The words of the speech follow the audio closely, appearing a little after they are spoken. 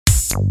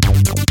Welcome to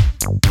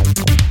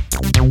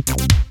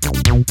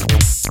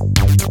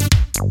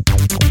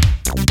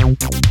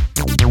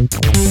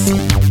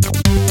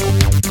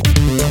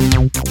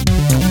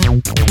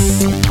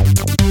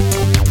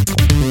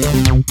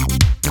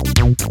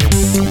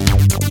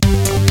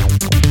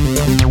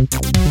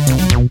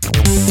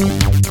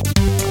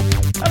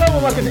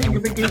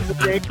Incomplete Geeks, the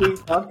Geek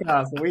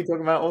podcast, where we talk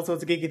about all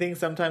sorts of geeky things.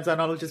 Sometimes our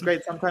knowledge is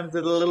great, sometimes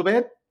it's a little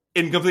bit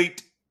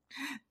incomplete.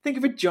 Thank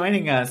you for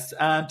joining us.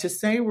 To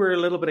say we're a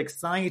little bit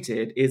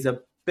excited is a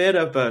bit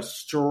of a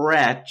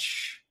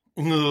stretch.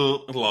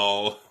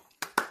 Lol.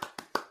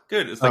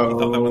 Good. It's like you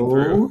thought that one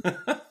through.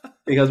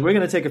 Because we're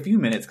going to take a few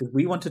minutes because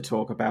we want to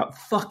talk about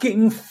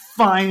fucking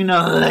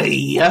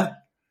finally.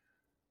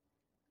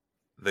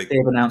 They've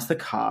announced the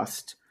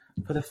cast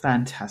for the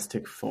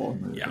Fantastic Four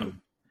movie.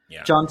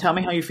 Yeah. John, tell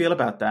me how you feel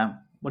about that.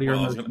 What are your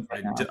emotions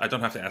right now? I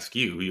don't have to ask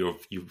you.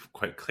 You're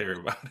quite clear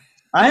about it.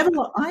 I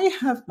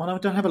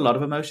don't have a lot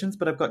of emotions,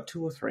 but I've got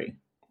two or three.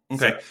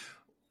 Okay.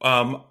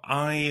 So.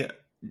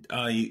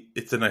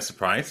 It's a nice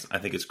surprise. I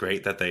think it's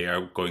great that they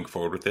are going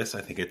forward with this.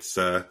 I think it's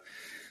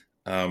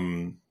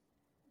very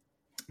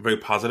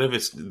positive.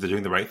 They're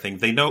doing the right thing.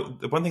 They know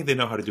the one thing they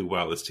know how to do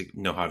well is to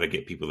know how to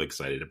get people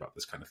excited about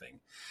this kind of thing.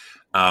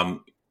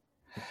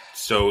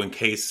 So in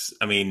case,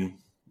 I'm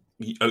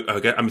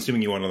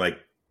assuming you want to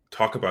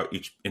talk about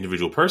each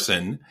individual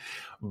person,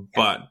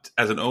 but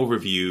as an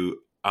overview,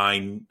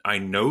 I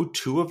know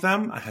two of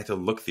them. I had to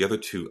look the other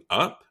two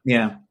up.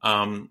 Yeah.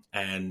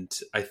 And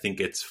I think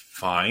it's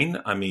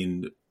fine. I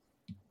mean,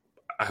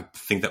 I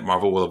think that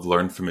Marvel will have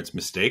learned from its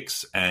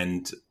mistakes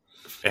and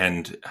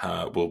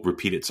will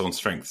repeat its own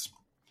strengths.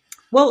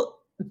 Well,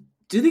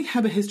 do they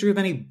have a history of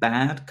any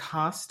bad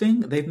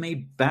casting? They've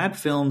made bad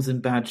films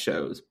and bad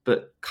shows,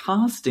 but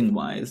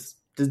casting-wise,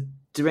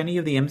 do any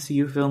of the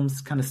MCU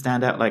films kind of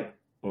stand out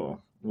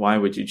why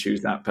would you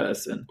choose that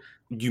person?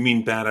 Do you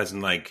mean bad as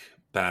in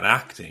bad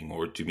acting,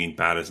 or do you mean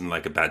bad as in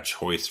a bad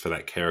choice for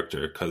that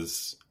character?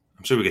 Because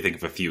I'm sure we could think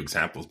of a few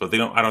examples, but I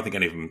don't think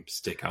any of them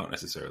stick out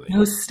necessarily.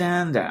 No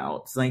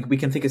standouts. We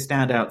can think of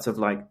standouts of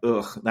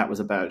that was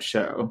a bad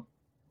show.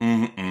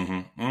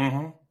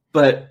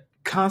 But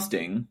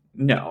casting,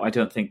 no, I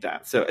don't think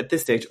that. So at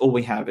this stage, all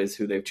we have is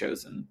who they've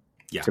chosen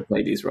to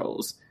play these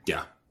roles.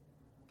 Yeah.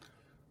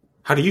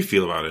 How do you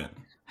feel about it?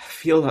 I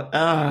feel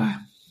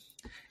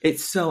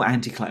it's so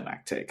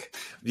anticlimactic.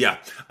 Yeah.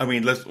 I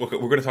mean, we're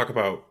going to talk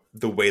about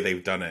the way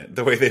they've done it,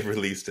 the way they've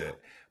released it.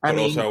 But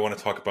also I want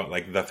to talk about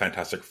the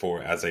Fantastic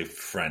Four as a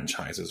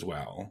franchise as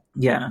well.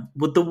 Yeah.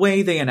 Well, the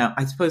way they announce,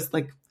 I suppose,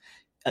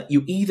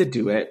 you either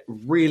do it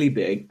really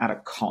big at a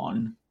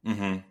con,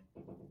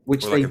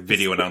 which or a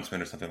video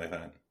announcement or something like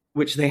that,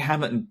 which they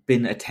haven't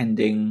been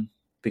attending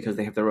because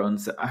they have their own.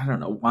 So I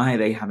don't know why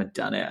they haven't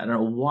done it. I don't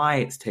know why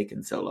it's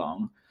taken so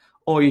long.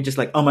 Or you're just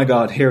oh my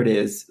God, here it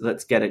is.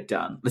 Let's get it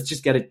done. Let's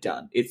just get it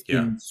done. It's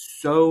been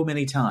so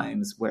many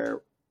times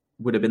where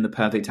would have been the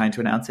perfect time to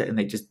announce it, and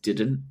they just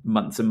didn't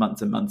months and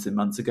months and months and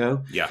months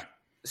ago. Yeah.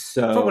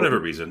 So for whatever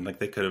reason,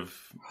 they could have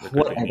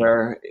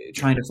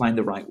trying to find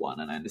the right one,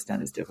 and I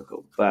understand it's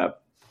difficult,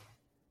 but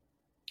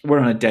we're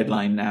on a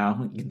deadline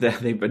now.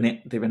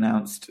 They've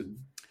announced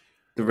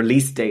the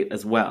release date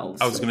as well.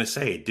 I was going to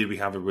say, did we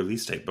have a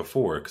release date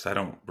before? Because I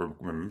don't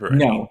remember.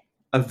 No,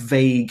 a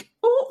vague.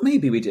 Oh,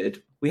 maybe we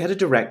did. We had a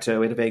director.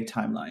 We had a vague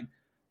timeline.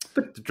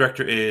 But the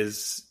director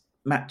is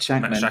Matt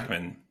Shakman. Matt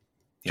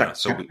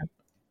Shakman.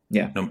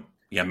 Yeah.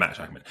 Matt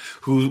Shakman,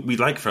 who we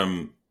like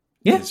from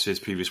his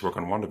previous work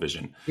on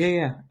WandaVision.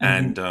 Yeah.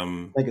 And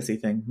legacy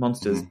thing,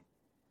 Monsters.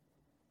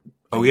 Mm-hmm.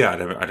 Oh yeah,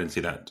 I didn't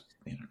see that.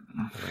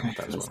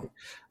 That as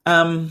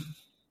well.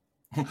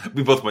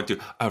 We both went to.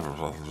 I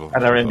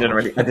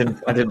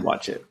didn't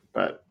watch it,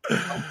 but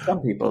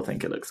some people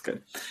think it looks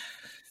good.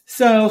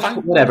 So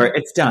whatever,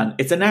 it's done.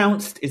 It's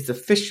announced. It's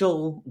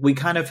official.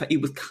 It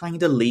was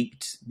kind of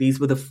leaked. These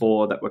were the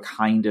four that were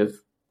kind of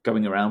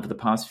going around for the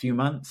past few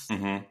months.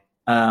 Mm-hmm.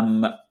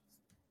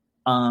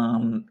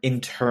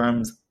 In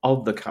terms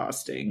of the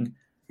casting,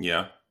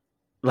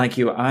 like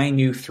you, I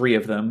knew three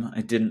of them.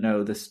 I didn't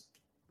know this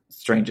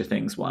Stranger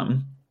Things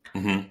one.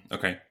 Mm-hmm.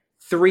 Okay,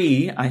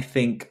 three I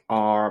think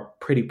are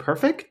pretty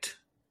perfect.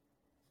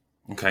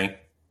 Okay,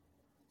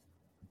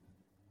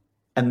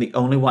 and the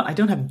only one I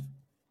don't have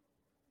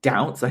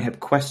doubts. I have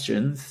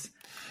questions.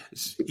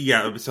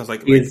 Yeah, it sounds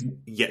like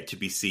yet to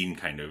be seen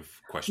kind of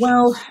questions.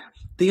 Well,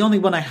 the only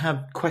one I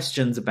have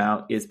questions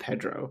about is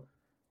Pedro,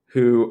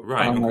 who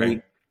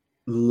I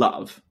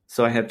love.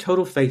 So I have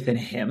total faith in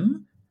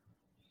him.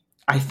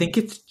 I think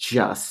it's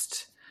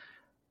just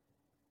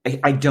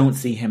I don't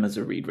see him as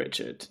a Reed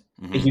Richard.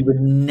 Mm-hmm. He would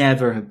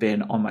never have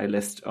been on my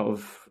list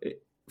of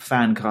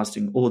fan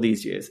casting all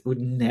these years. It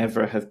would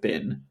never have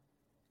been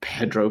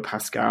Pedro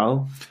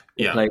Pascal.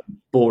 Like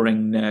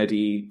boring,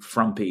 nerdy,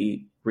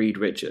 frumpy Reed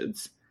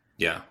Richards.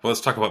 Yeah. Well, let's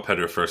talk about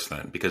Pedro first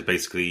then, because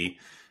basically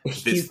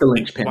he's the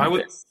linchpin.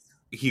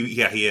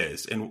 He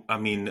is. And I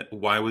mean,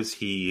 why was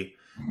he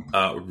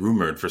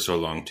rumored for so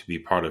long to be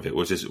part of it?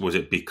 Was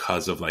it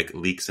because of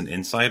leaks and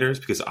insiders?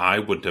 Because I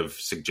would have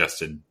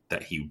suggested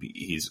that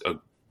he's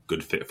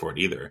good fit for it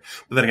either.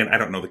 But then again, I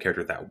don't know the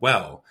character that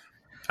well.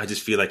 I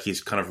just feel like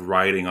he's kind of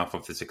riding off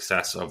of the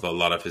success of a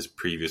lot of his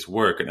previous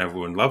work, and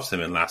everyone loves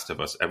him in Last of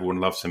Us. Everyone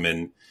loves him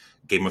in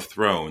Game of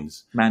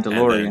Thrones.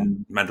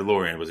 Mandalorian.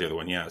 Mandalorian was the other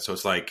one, yeah. So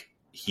it's like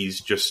he's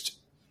just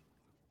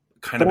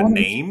kind of a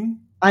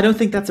name. I don't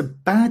think that's a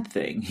bad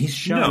thing. He's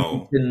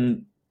shown he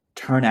can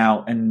turn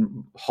out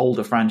and hold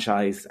a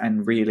franchise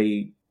and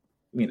really,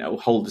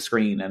 hold the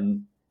screen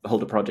and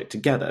hold a project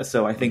together.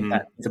 So I think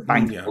that it's a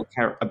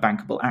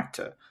bankable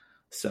actor.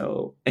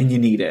 So, and you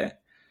need it.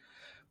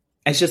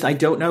 It's just I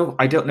don't know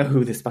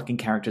who this fucking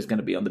character is going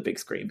to be on the big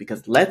screen,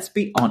 because let's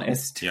be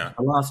honest, the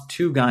last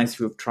two guys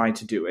who have tried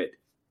to do it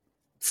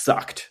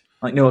sucked.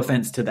 Like, no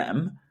offense to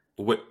them.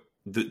 What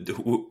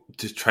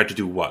to try to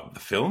do what? The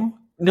film?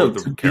 No,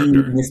 the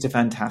character, Mr.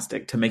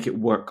 Fantastic, to make it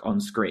work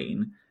on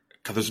screen.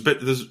 Because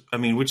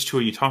which two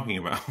are you talking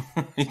about?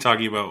 Are you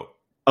talking about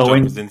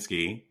John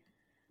Krasinski?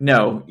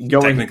 No,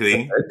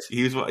 technically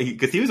he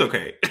was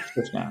okay.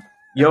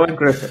 Ewan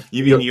Griffith.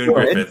 You mean Ewan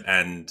Griffith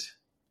and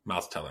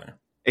Miles Teller?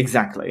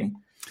 Exactly.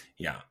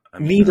 Yeah.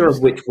 Neither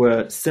of which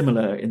were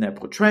similar in their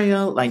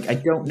portrayal. Like, I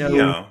don't know.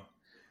 Yeah.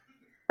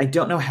 I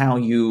don't know how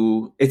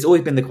you. It's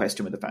always been the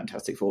question with the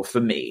Fantastic Four for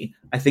me.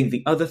 I think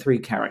the other three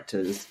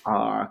characters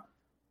are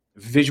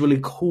visually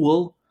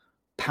cool,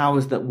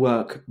 powers that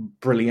work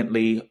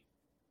brilliantly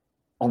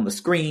on the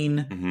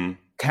screen,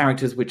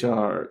 characters which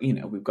are,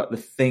 we've got the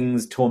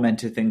Thing's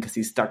tormented thing because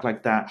he's stuck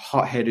like that,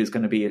 Hothead who's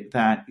going to be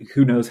that,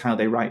 who knows how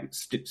they write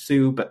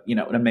Sue, but,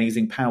 an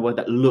amazing power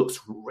that looks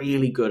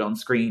really good on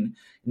screen,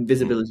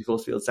 invisibility,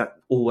 force fields, that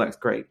all works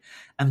great.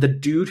 And the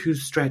dude who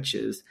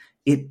stretches,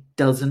 it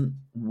doesn't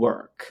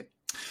work.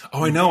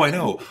 Oh, I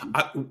know.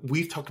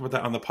 We've talked about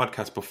that on the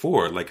podcast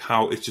before, like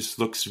how it just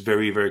looks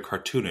very, very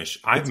cartoonish.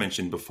 I've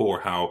mentioned before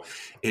how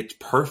it's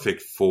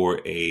perfect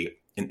for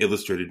an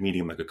illustrated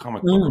medium like a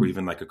comic book or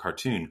even like a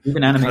cartoon.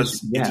 Even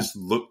animation, it just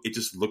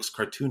looks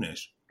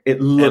cartoonish. It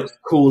looks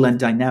cool and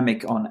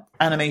dynamic on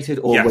animated,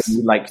 or when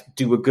you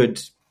do a good,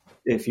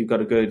 if you've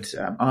got a good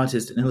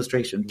artist in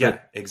illustration. Yeah,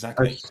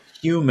 exactly. A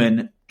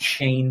human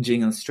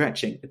changing and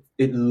stretching,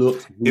 it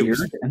looks weird.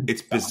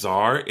 It's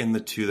bizarre in the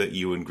two that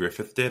Ewan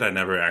Griffith did. I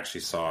never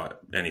actually saw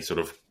any sort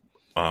of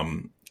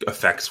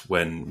effects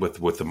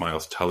with the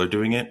Miles Teller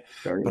doing it.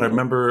 But I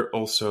remember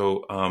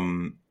also,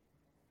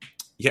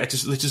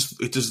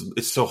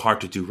 it's so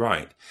hard to do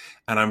right.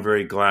 And I'm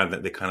very glad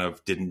that they kind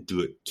of didn't do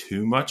it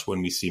too much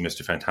when we see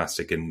Mr.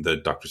 Fantastic in the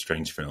Doctor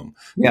Strange film,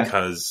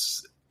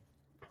 because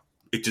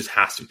it just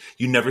has to.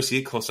 You never see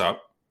it close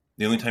up.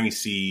 The only time you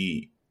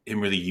see him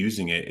really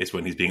using it is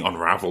when he's being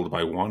unraveled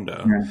by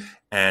Wanda.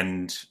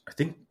 And I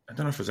don't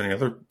know if there's any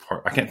other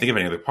part. I can't think of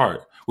any other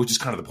part, which is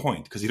kind of the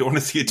point, because you don't want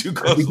to see it too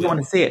close. You don't want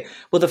to see it.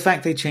 Well, the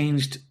fact they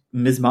changed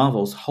Ms.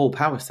 Marvel's whole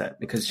power set,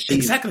 because her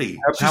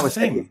power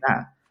set is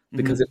that,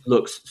 because it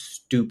looks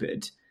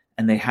stupid,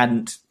 and they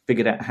hadn't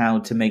figured out how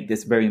to make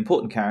this very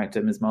important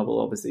character, Ms. Marvel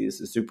obviously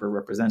is a super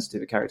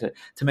representative character,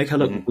 to make her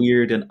look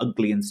weird and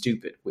ugly and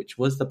stupid, which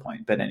was the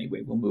point. But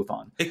anyway, we'll move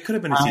on. It could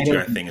have been a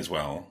CGI thing as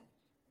well.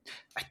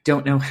 I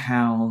don't know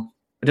how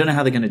they're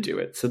going to do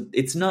it. So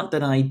it's not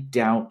that I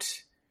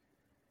doubt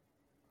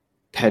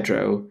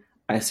Pedro.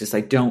 It's just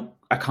I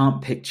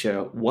can't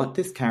picture what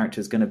this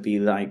character is going to be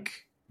like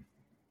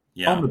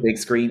on the big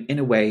screen in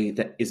a way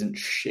that isn't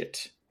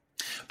shit.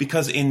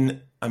 Because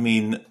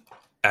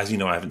as you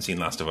know, I haven't seen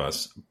Last of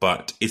Us,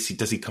 but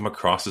does he come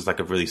across as like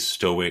a really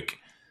stoic,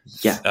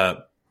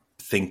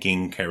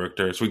 thinking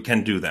character? So we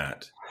can do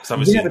that. So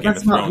obviously in Game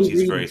of Thrones,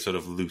 he's very sort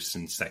of loose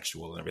and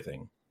sexual and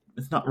everything.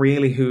 It's not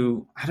really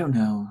who, I don't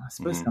know. I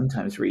suppose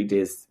sometimes Reed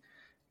is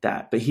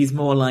that, but he's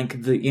more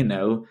like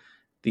the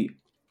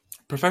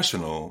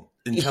professional,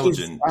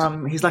 intelligent.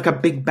 He's like a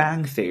Big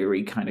Bang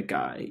Theory kind of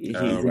guy. He's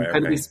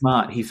incredibly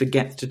smart. He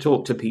forgets to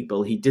talk to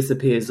people. He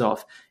disappears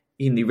off.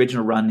 In the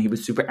original run, he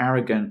was super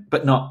arrogant,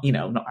 but not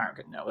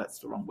arrogant. No, that's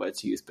the wrong word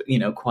to use. But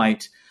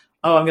quite.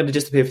 Oh, I'm going to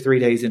disappear for 3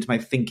 days into my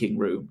thinking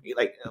room. You're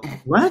like,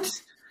 what?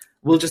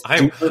 We'll just.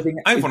 I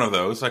have one of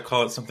those. I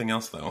call it something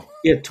else, though.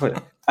 Yeah,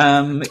 toilet.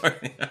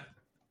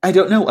 I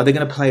don't know. Are they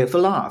going to play it for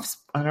laughs?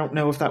 I don't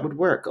know if that would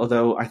work.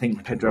 Although I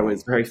think Pedro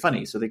is very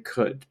funny, so they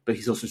could. But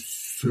he's also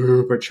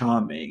super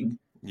charming.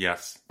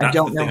 Yes, that's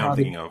the thing I'm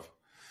thinking of.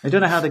 I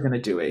don't know how they're going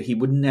to do it. He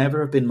would never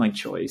have been my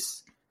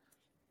choice,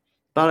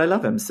 but I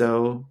love him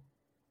so.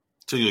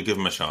 So you'll give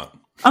him a shot.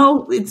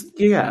 Oh,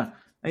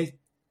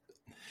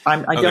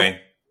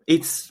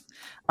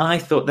 I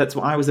thought that's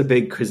why I was a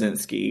big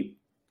Krasinski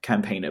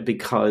campaigner,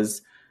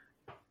 because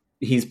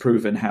he's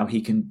proven how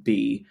he can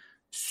be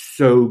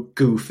so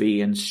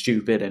goofy and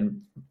stupid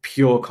and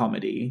pure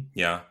comedy.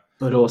 Yeah.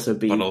 But also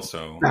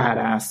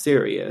badass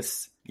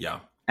serious. Yeah.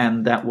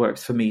 And that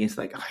works for me. It's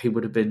like, he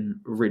would have been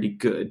really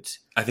good.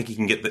 I think he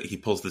can he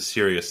pulls the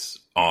serious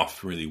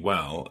off really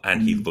well,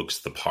 and he looks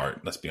the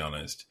part, let's be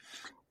honest.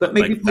 But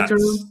maybe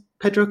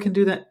Pedro can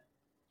do that.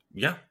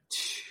 Yeah.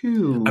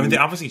 Too. They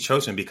obviously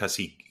chose him because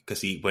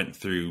he went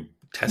through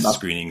test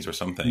screenings or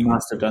something. He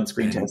must have done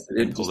screen tests.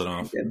 And pulled it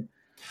off.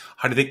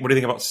 What do you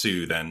think about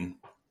Sue then?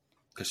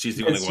 Because she's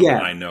the only one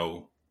that I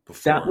know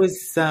before. That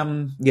was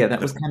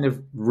was kind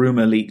of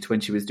rumor leaked when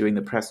she was doing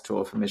the press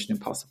tour for Mission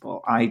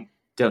Impossible. I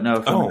don't know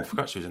if I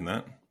forgot she was in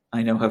that.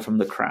 I know her from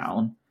The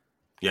Crown.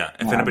 Yeah,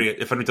 if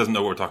anybody doesn't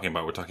know what we're talking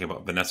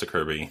about Vanessa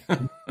Kirby,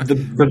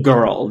 the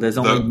girl. There's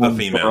only one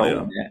female,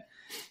 girl in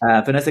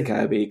it. Vanessa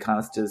Kirby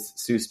cast as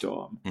Sue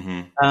Storm.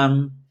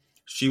 Mm-hmm.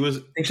 She was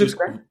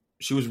great.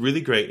 She was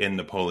really great in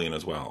Napoleon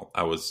as well.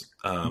 I was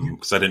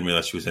because I didn't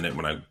realize she was in it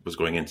when I was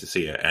going in to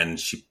see it, and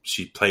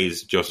she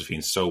plays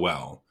Josephine so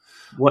well.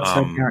 What's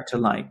her character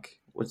like?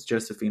 What's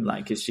Josephine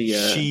like? Is she?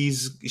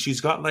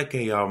 She's got like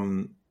a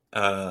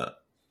I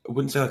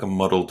wouldn't say like a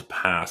muddled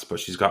past, but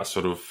she's got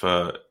sort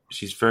of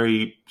she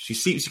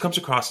comes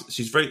across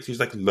she's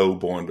like low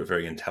born but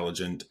very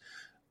intelligent,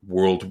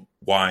 world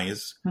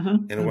wise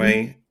in a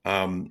way.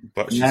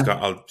 But she's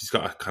got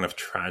a kind of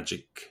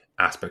tragic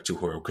aspect to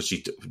her because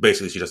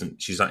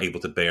she's not able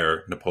to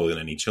bear Napoleon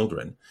any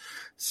children,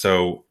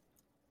 so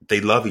they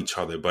love each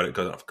other, but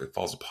it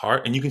falls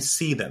apart, and you can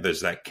see that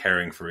there's that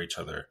caring for each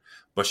other.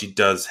 But she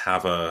does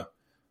have a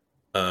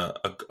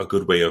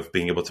good way of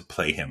being able to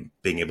play him,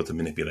 being able to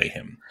manipulate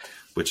him,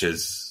 which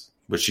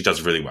she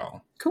does really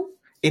well. Cool.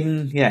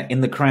 In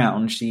The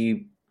Crown,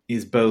 she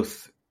is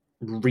both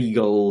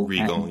regal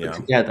and put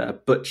together,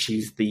 but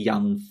she's the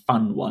young,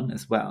 fun one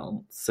as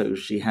well. So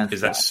she has.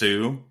 Is that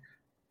Sue?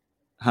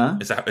 Huh?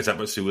 Is that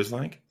what Sue is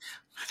like?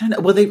 I don't know.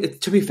 Well,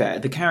 to be fair,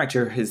 the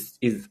character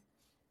is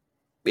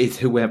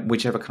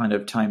whichever kind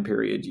of time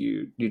period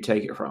you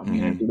take it from.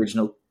 You know,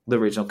 the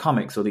original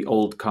comics or the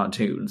old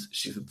cartoons.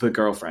 She's the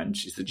girlfriend.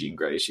 She's the Jean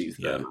Grey. She's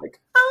the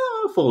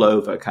fall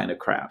over kind of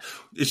crap.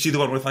 Is she the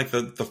one with like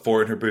the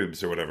four in her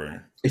boobs or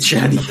whatever? It's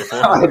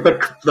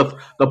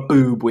the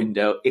boob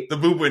window. The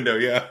boob window,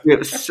 yeah. It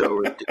was so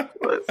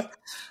ridiculous.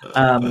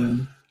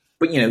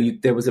 But you know,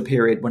 there was a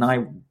period when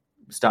I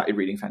started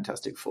reading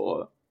Fantastic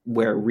Four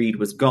where Reed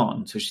was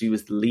gone, so she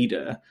was the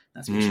leader.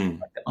 That's when she had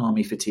like the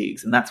army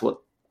fatigues, and that's what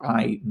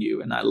I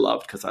knew and I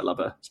loved because I love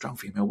a strong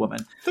female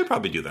woman. They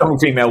probably do that. Strong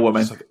female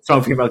woman,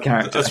 strong female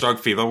character, a strong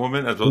female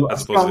woman as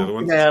opposed to the other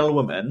ones. Female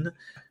woman.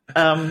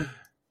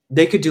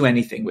 They could do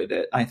anything with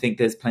it. I think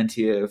there's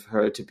plenty of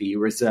her to be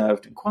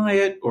reserved and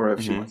quiet, or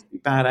if she wants to be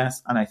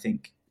badass. And I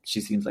think she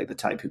seems like the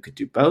type who could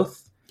do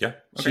both. Yeah,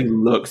 okay. She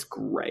looks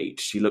great.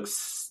 She looks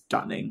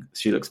stunning.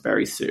 She looks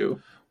very Sue.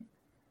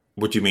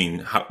 What do you mean?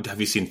 Have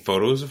you seen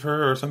photos of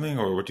her or something?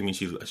 Or what do you mean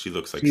she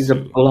looks like She's Sue? a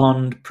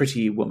blonde,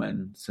 pretty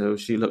woman. So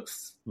she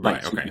looks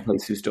like she can play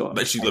Sue Storm.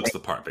 But she looks the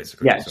part,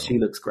 basically. Yeah, she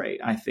looks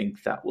great. I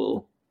think that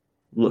will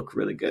look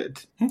really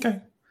good. Okay,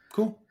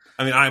 cool.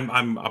 I mean,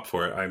 I'm up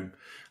for it. I don't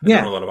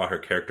know a lot about her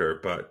character,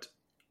 but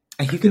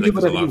you can do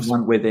whatever you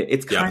want with it.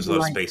 It's kind there's of a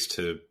lot of space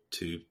to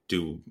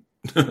do.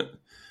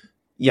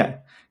 Yeah,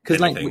 because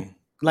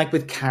like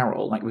with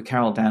Carol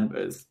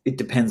Danvers, it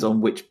depends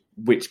on which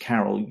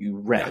Carol you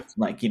read. Yeah.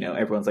 Like, you know,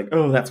 everyone's like,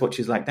 oh, that's what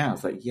she's like now.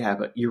 It's like, yeah,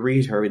 but you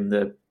read her in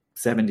the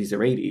 70s or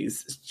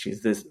 80s.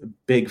 She's this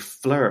big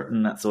flirt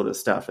and that sort of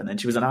stuff, and then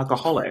she was an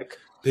alcoholic.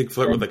 Big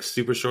flirt with like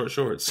super short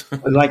shorts,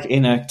 like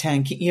in a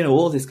tank. You know,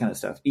 all this kind of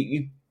stuff.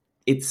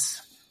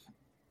 It's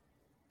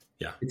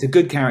a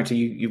good character.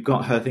 You've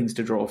got her things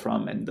to draw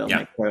from, and they'll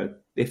make her,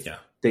 if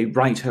they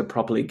write her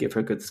properly, give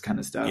her good kind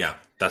of stuff. Yeah,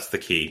 that's the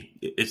key.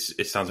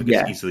 It sounds like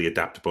it's easily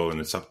adaptable,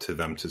 and it's up to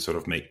them to sort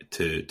of make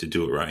to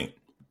do it right.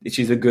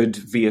 She's a good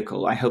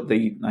vehicle. I hope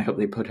they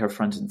put her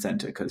front and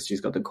center because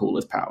she's got the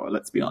coolest power.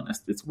 Let's be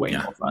honest, it's way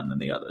more fun than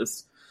the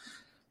others.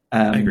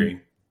 I agree.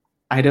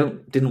 I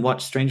didn't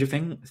watch Stranger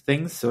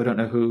Things, so I don't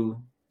know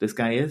who this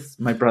guy is.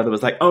 My brother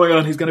was like, "Oh my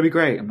god, he's going to be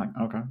great." I'm like,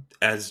 "Okay."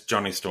 As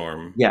Johnny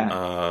Storm.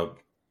 Yeah.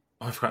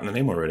 I've forgotten the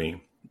name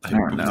already. I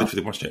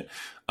literally watched it.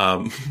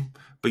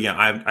 But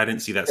yeah, I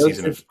didn't see that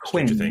season of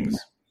Stranger Things.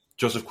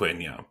 Joseph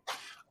Quinn, yeah.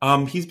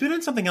 He's been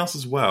in something else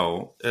as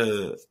well.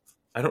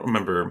 I don't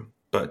remember,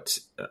 but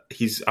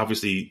he's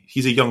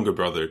a younger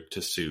brother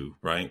to Sue,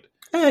 right?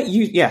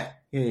 Yeah.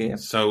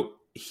 So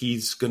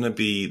he's going to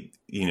be,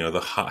 you know,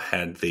 the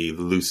hothead, the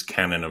loose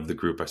cannon of the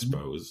group, I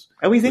suppose.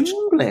 Oh, he's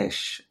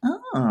English.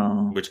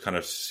 Oh. Which kind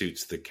of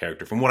suits the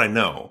character. From what I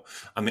know,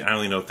 I mean, I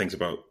only know things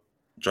about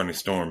Johnny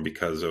Storm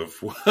because of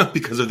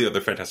the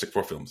other Fantastic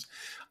Four films.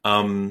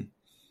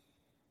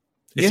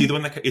 Is he the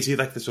one is he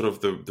like the sort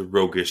of the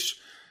roguish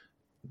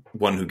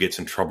one who gets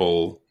in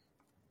trouble,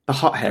 the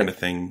hothead kind of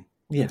thing?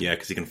 Yeah,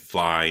 because he can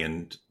fly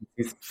and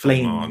he's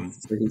flame on.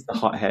 So he's the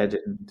hothead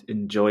and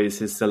enjoys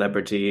his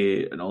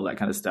celebrity and all that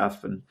kind of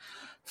stuff, and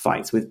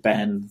fights with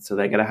Ben. So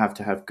they're gonna have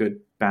to have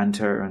good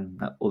banter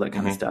and all that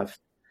kind of stuff.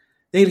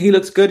 He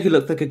looks good. He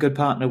looks like a good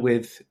partner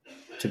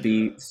to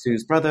be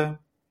Sue's brother.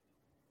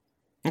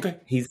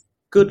 Okay. He's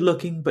good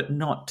looking, but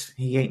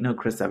he ain't no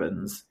Chris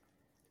Evans.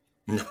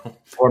 No.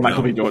 Or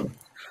Michael B. Jordan.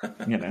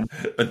 You know.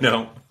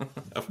 No,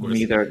 of course.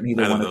 Neither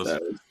one of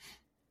those.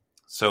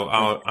 So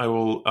I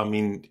will, I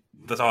mean,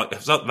 that's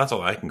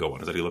all I can go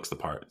on is that he looks the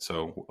part.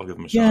 So I'll give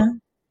him a shot. Yeah.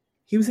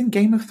 He was in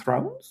Game of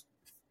Thrones?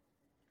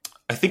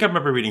 I think I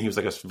remember reading he was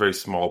like a very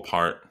small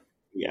part.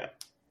 Yeah.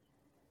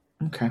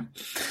 Okay.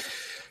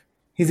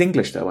 He's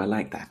English, though. I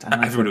like that.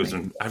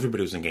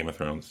 Everybody was in Game of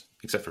Thrones,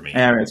 except for me.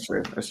 Yeah, that's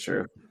true. That's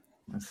true.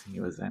 He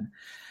was in.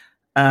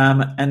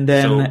 And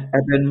then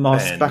Eben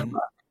Moss Bachrach.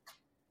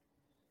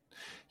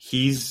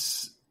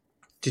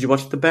 Did you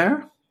watch The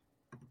Bear?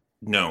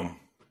 No.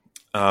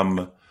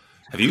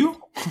 Have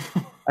you?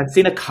 I've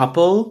seen a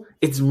couple.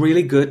 It's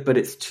really good, but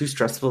it's too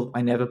stressful.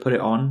 I never put it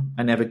on.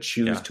 I never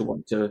choose to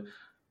want to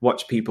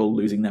watch people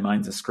losing their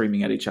minds and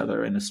screaming at each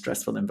other in a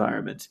stressful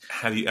environment.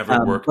 Have you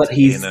ever worked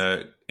in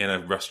a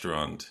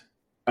restaurant?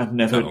 I've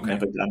never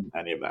done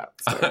any of that.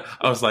 So.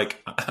 I was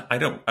like, I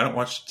don't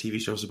watch TV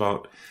shows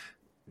about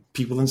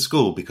people in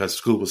school because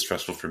school was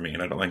stressful for me,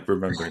 and I don't like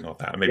remembering all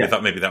that. I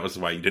thought maybe that was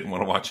why you didn't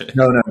want to watch it.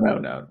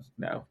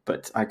 No.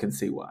 But I can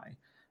see why.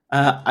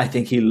 I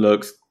think he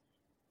looks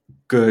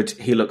good.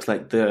 He looks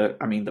like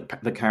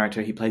the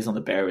character he plays on The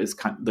Bear is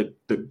kind of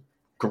the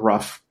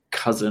gruff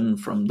cousin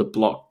from The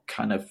Block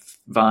kind of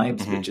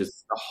vibes, which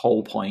is the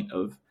whole point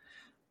of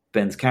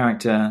Ben's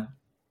character.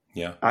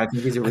 Yeah, I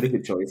think he's a really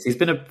good choice. He's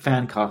been a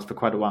fan cast for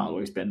quite a while, or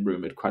he's been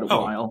rumored quite a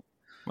while.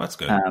 That's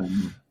good.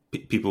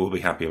 People will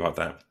be happy about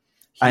that.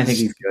 I think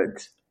he's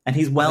good, and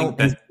he's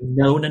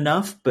known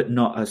enough, but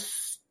not a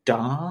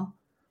star,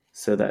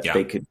 so that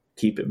they could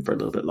keep him for a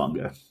little bit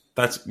longer.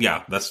 That's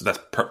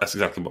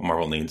exactly what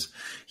Marvel needs.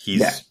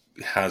 He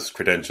has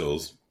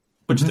credentials,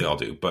 which they all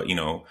do, but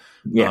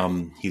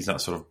he's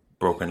not sort of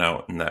broken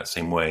out in that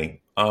same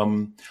way.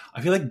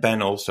 I feel like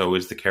Ben also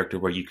is the character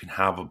where you can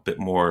have a bit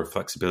more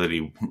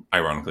flexibility,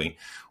 ironically,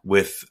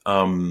 with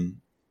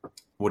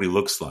what he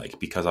looks like,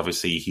 because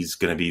obviously he's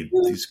going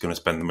to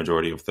spend the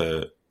majority of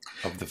the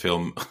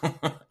film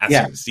as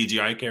a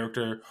CGI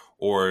character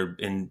or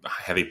in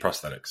heavy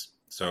prosthetics.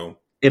 So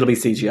it'll be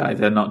CGI.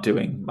 They're not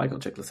doing Michael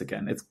Chiklis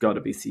again. It's got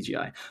to be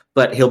CGI,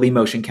 but he'll be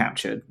motion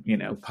captured.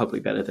 Probably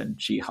better than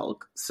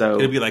She-Hulk. So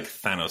it'll be like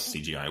Thanos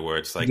CGI, where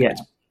it's like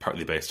it's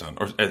partly based on,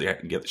 or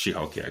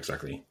She-Hulk. Yeah,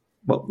 exactly.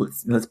 Well,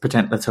 let's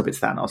pretend. Let's hope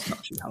it's Thanos,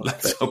 not She-Hulk.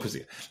 Let's hope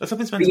they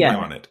spend some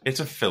time on it. It's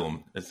a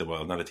film,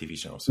 not a TV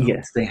show. So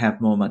yes, they have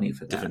more money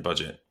for that. Different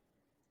budget.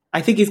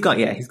 I think he's got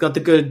the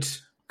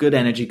good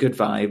energy, good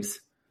vibes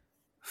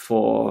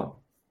for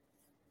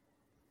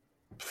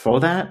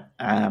that.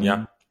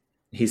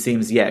 He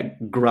seems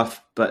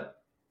gruff, but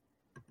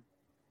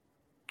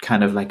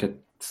kind of like a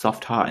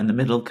soft heart in the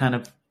middle kind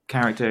of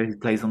character. He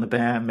plays on The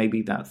Bear.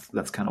 Maybe that's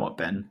kind of what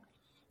Ben.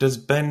 Does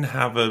Ben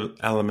have an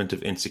element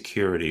of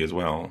insecurity as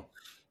well?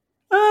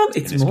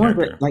 It's more of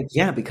it,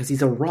 because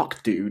he's a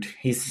rock dude.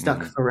 He's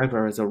stuck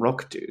forever as a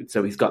rock dude,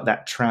 so he's got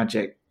that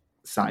tragic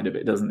side of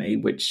it, doesn't he?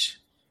 Which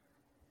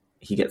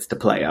he gets to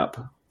play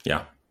up.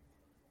 Yeah.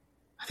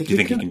 Do you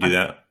think he can do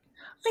that?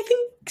 I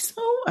think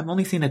so. I've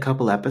only seen a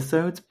couple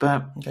episodes,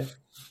 but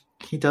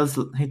he does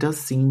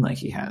seem like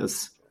he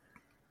has.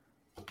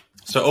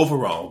 So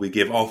overall, we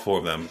give all four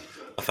of them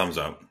a thumbs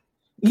up.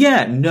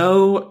 Yeah,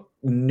 no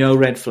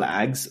red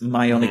flags.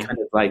 My only kind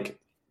of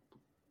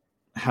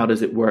how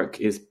does it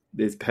work is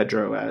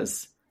Pedro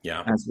as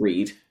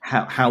Reed.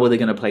 How are they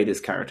going to play this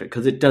character?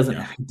 Because it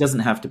doesn't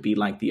have to be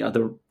like the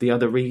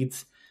other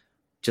Reeds,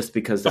 just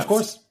because of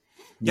course.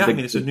 Yeah,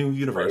 it's a new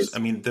universe. I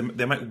mean,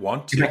 they might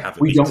want to have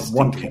it be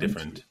distinctly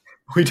different.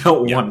 We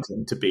don't want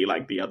him to be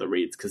like the other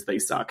Reeds because they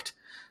sucked.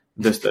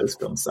 Those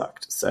films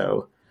sucked.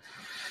 So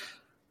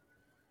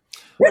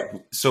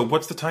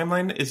what's the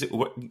timeline? Is it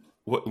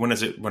when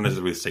is it? When is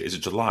the release date? Is it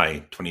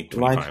July 2025?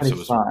 July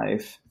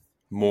 2025. So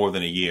more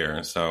than a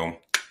year. So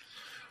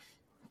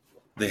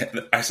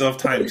I still have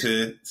time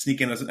to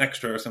sneak in as an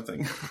extra or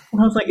something. I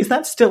was like, is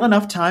that still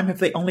enough time? Have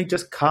they only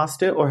just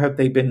cast it, or have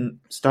they been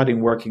starting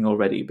working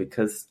already?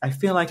 Because I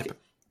feel like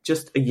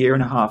just a year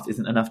and a half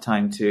isn't enough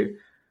time to.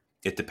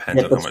 It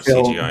depends on how much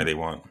CGI they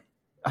want.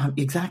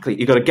 Exactly.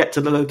 You got to get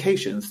to the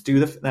locations, do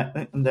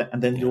that, and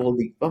then do all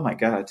the. Oh my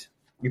god!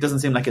 It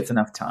doesn't seem like it's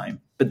enough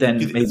time. But then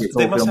maybe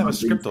they must have a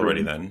script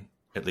already. Then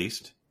at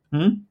least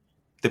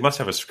they must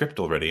have a script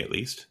already. At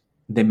least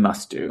they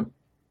must do.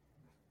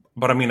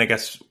 But I mean, I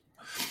guess.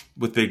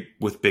 With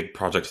big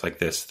projects like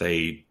this,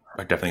 they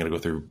are definitely going to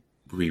go through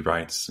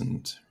rewrites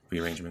and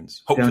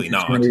rearrangements. Hopefully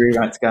not. Don't do too many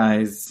rewrites,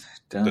 guys.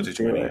 Don't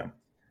do it. Yeah.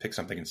 Pick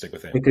something and stick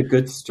with it. Pick a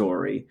good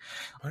story.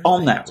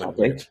 On that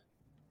topic,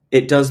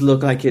 it does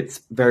look like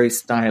it's very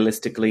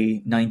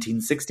stylistically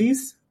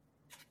 1960s.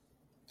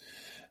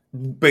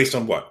 Based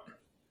on what?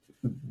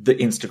 The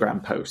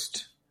Instagram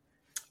post.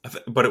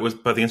 But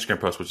the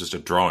Instagram post was just a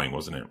drawing,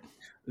 wasn't it?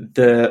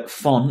 The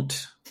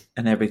font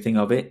and everything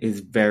of it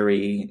is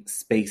very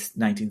space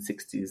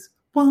 1960s.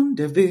 One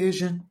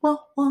division.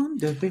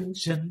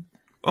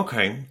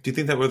 Okay. Do you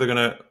think that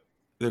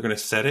they're gonna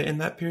set it in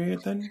that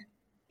period then?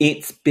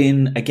 It's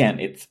been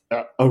it's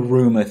a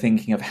rumor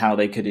thinking of how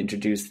they could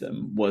introduce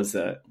them was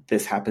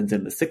this happens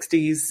in the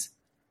 60s,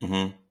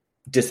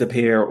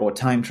 disappear or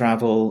time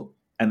travel,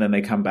 and then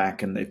they come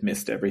back and they've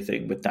missed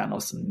everything with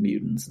Thanos and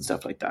mutants and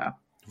stuff like that.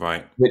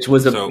 Right. Which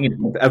was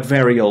a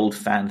very old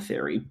fan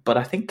theory, but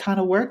I think kind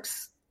of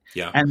works.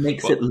 Yeah. And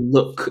makes it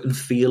look and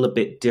feel a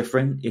bit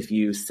different if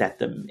you set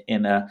them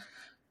in a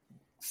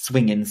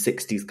swinging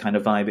 60s kind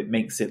of vibe. It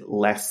makes it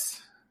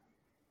less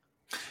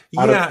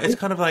Yeah, it's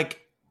kind of like,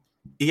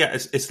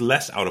 it's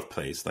less out of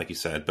place, like you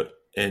said, but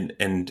and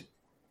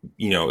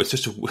it's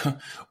just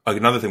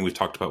another thing we've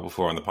talked about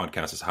before on the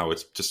podcast is how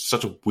it's just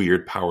such a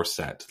weird power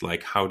set.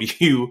 Like, how do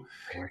you?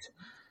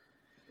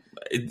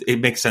 It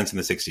makes sense in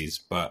the 60s,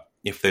 but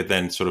if they're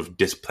then sort of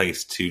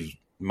displaced to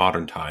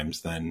modern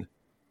times, then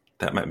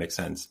that might make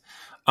sense.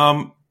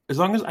 As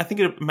long as I think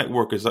it might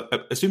work,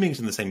 assuming it's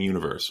in the same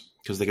universe,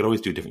 because they could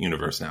always do a different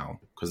universe now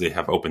because they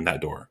have opened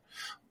that door.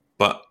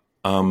 But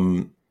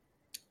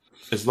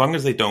as long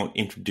as they don't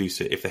introduce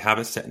it, if they have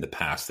it set in the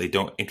past, they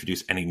don't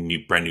introduce any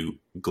brand new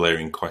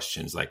glaring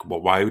questions like,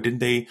 well, why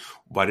did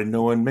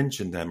no one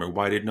mention them, or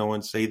why did no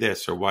one say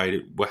this, or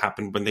what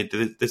happened when they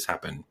did this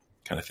happen,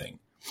 kind of thing.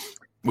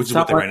 Which is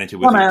what they ran into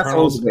with the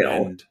Eternals.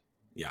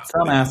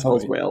 Some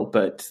assholes will,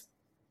 but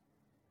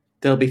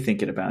they'll be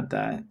thinking about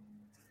that.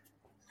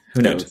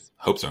 Who knows?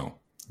 Hope so.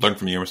 Learn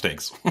from your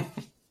mistakes.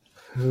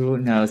 Who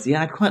knows?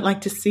 Yeah, I'd quite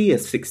like to see a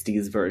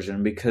 60s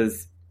version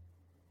because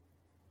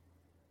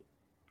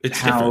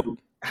it's different.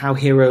 How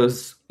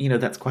heroes,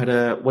 that's quite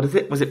a... What is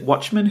it? Was it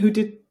Watchmen who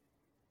did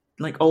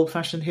like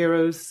old-fashioned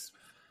heroes?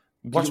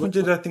 Watchmen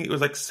did, I think it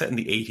was like set in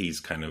the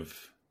 80s kind of.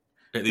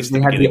 At least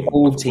they had the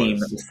old team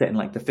that was set in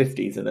like the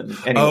 50s. And then,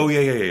 anyway. Oh,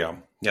 yeah.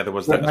 Yeah, there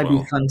was that as well. It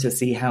might be fun to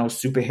see how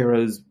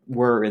superheroes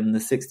were in the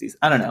 60s.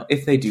 I don't know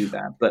if they do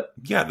that, but...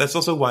 Yeah, that's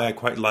also why I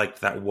quite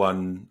liked that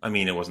one. I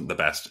mean, it wasn't the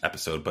best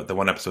episode, but the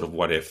one episode of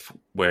What If,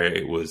 where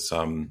it was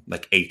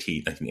like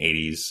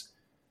 1980s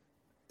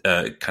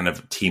kind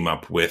of team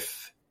up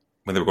with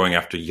when they were going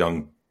after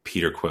young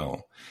Peter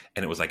Quill.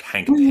 And it was like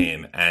Hank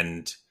Pym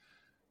and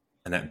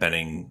Annette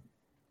Bening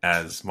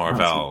as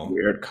Mar-Vell.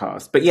 Weird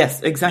cast. But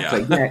yes,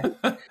 exactly. Yeah.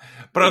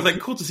 But I was like,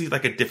 cool to see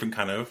like a different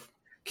kind of...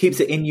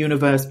 Keeps it in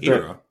universe, but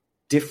era.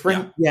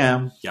 Different.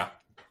 Yeah.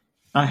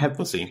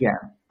 We'll see. Yeah,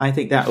 I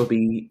think that would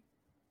be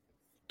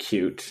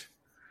cute.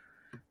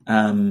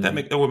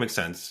 That would make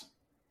sense.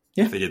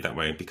 If they did that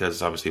way,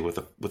 because obviously with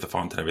the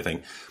font and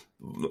everything.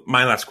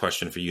 My last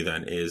question for you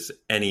then is: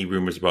 any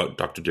rumors about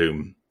Doctor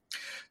Doom?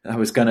 I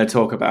was going to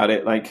talk about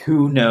it. Like,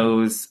 who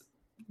knows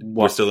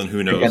what we're still in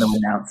who knows they're going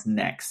to announce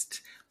next?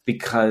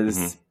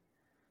 Because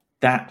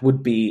that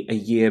would be a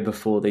year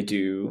before they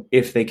do,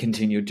 if they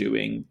continue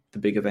doing the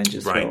big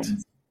Avengers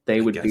films.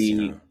 They would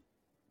be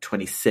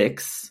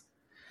 26.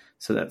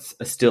 So that's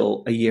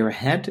still a year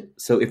ahead.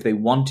 So if they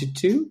wanted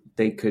to,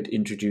 they could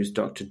introduce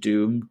Doctor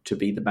Doom to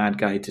be the bad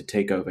guy to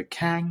take over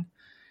Kang.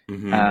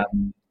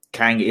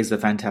 Kang is the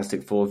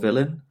Fantastic Four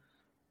villain.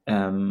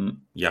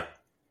 Yeah.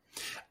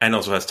 And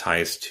also has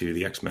ties to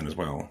the X-Men as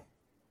well.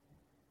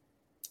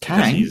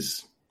 Kang?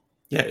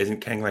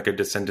 Isn't Kang like a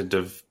descendant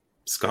of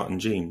Scott and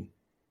Jean?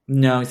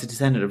 No, he's a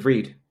descendant of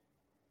Reed.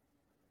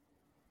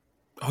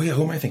 Oh yeah,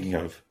 who am I thinking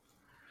of?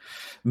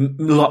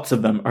 Lots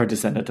of them are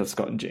descendant of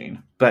Scott and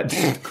Jean, but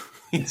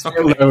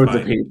loads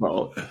of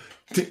people.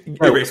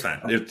 Erase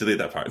that. Delete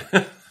that part.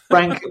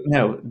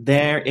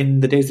 They're in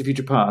the Days of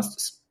Future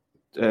Past.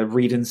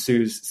 Reed and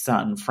Sue's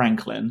son,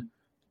 Franklin,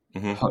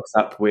 hooks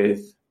up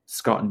with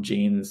Scott and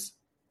Jean's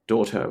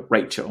daughter,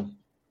 Rachel.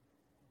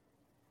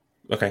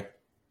 Okay.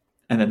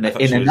 And then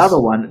in another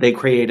one, they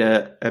create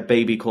a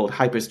baby called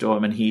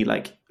Hyperstorm, and he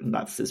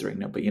not scissoring,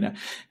 no, but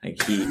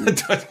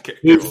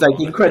he's like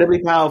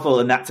incredibly powerful,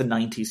 and that's a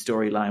 90s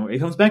storyline where he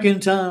comes back in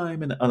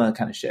time and all that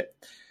kind of shit.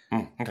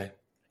 Okay.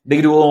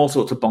 They do all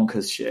sorts of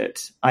bonkers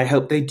shit. I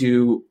hope they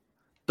do.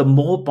 The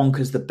more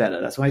bonkers, the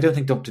better. That's why I don't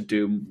think Doctor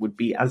Doom would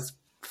be as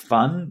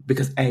fun,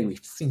 because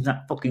we've seen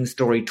that fucking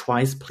story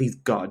twice. Please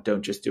God,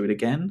 don't just do it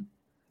again.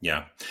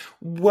 Yeah.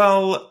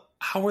 Well,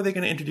 how are they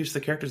going to introduce the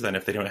characters then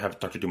if they don't have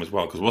Doctor Doom as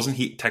well? Because wasn't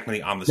he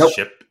technically on the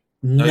ship?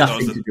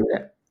 Nothing to do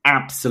with it.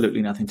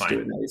 Absolutely nothing to do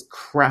with it. It's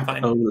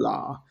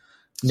crap-ola.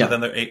 So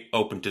then they're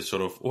open to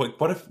sort of,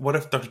 what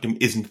if Doctor Doom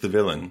isn't the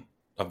villain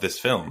of this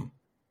film?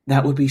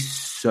 That would be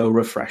so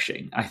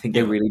refreshing. I think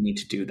they really need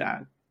to do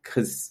that,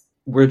 because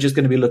we're just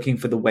going to be looking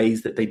for the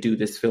ways that they do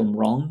this film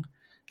wrong.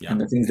 Yeah.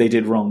 And the things they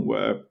did wrong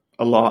were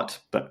a lot,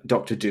 but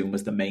Doctor Doom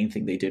was the main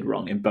thing they did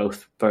wrong in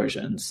both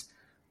versions.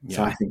 Yeah.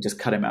 So I think just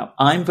cut him out.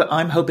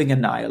 I'm hoping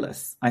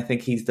Annihilus. I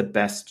think he's the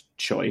best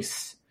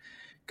choice,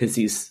 because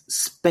he's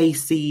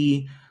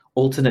spacey,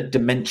 alternate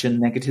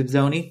dimension, negative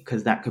zone-y,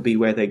 because that could be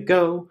where they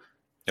go.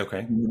 Okay.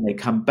 And then they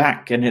come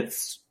back, and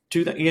it's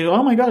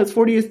oh my God, it's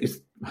 40 years.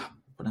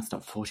 Well, that's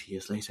not 40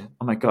 years later.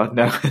 Oh my God,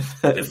 no.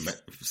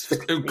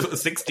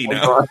 60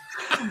 now.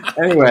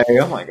 Anyway,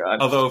 oh my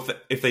God. Although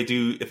if they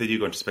do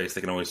go into space,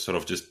 they can always sort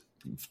of just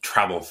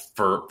travel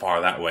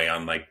far that way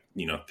on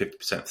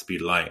 50%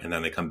 speed of light, and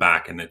then they come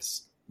back and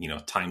it's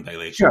time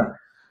dilation. Sure.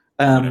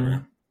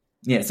 Whatever.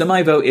 Yeah. So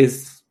my vote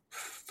is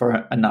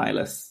for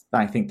Annihilus.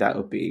 I think that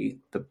would be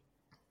the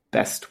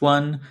best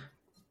one,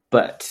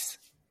 but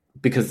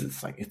because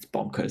it's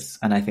bonkers,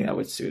 and I think that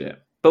would suit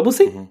it. But we'll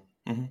see.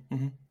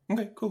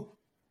 Okay, cool.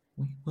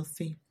 We'll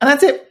see. And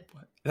that's it.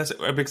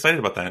 I'm excited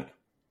about that.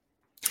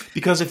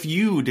 Because if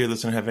you, dear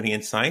listener, have any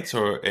insights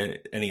or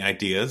any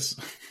ideas,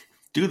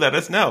 do let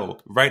us know.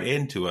 Write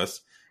in to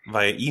us.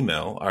 via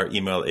email. Our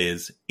email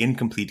is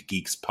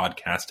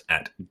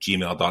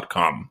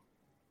incompletegeekspodcast@gmail.com.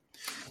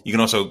 You can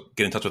also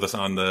get in touch with us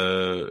on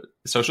the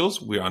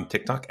socials. We're on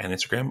TikTok and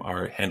Instagram.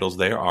 Our handles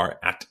there are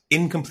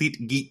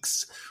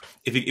 @incompletegeeks.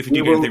 If you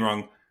do get anything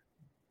wrong,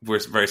 we're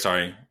very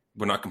sorry.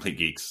 We're not complete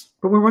geeks.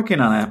 But we're working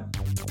on it.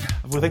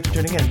 Well, thanks for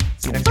tuning in.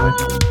 See you next time.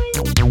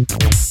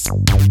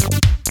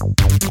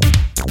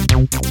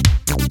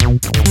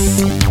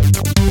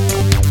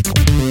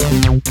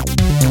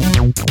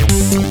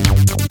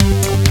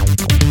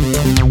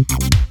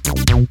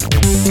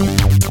 Bye.